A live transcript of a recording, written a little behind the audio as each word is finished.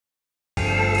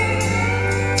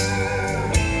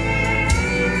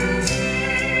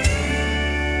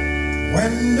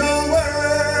When the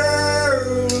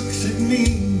world looks at me,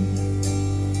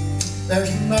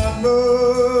 there's not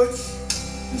much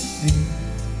to see,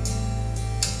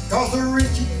 'cause the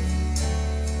riches,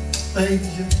 they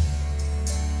just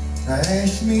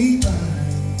pass me by.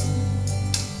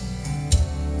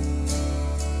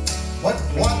 What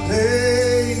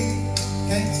they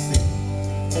can't see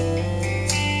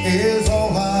is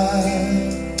all I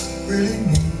really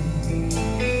need.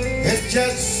 It's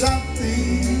just something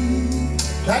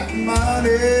that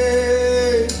money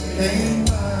can't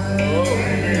buy.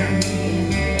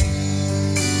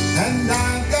 And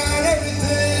I've got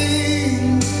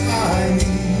everything I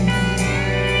need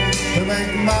to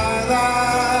make my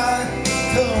life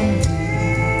come true.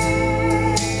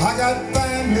 I got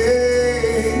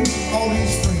family, all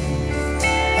these friends,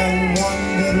 and one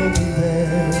that'll be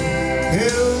there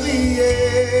till the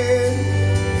end.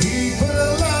 He put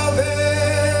a love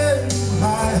in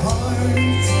my heart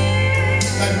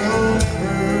that will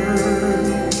never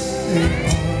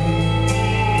depart.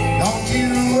 Don't you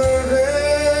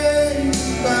worry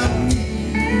about me,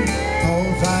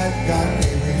 'cause I've got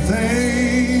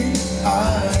everything I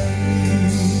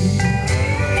need.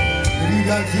 If you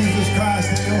got Jesus Christ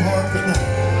in your heart tonight,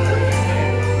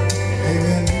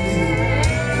 amen.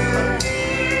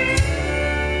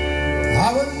 I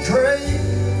wouldn't trade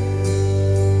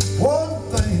one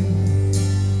thing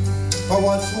for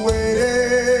what's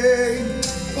waiting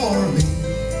for me.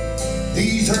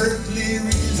 These earthly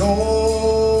riches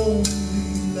only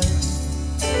last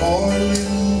for a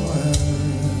little while,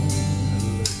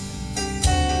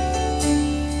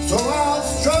 so I'll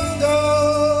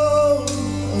struggle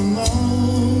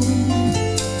along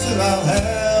till I'll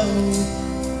have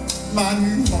my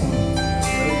new home,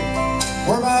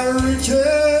 where my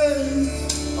riches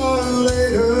are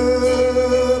laid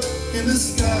up in the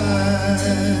sky.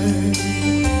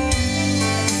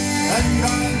 And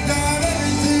I've got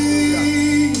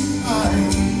everything I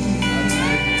need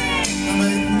to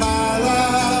make my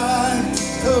life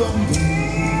come true.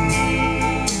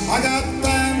 I got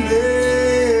family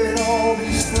and all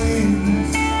these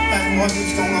friends, and what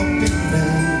it's gonna be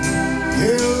now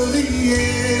till the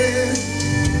end.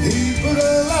 He put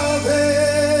a love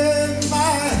in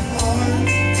my heart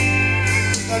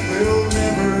that will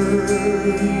never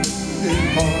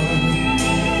depart.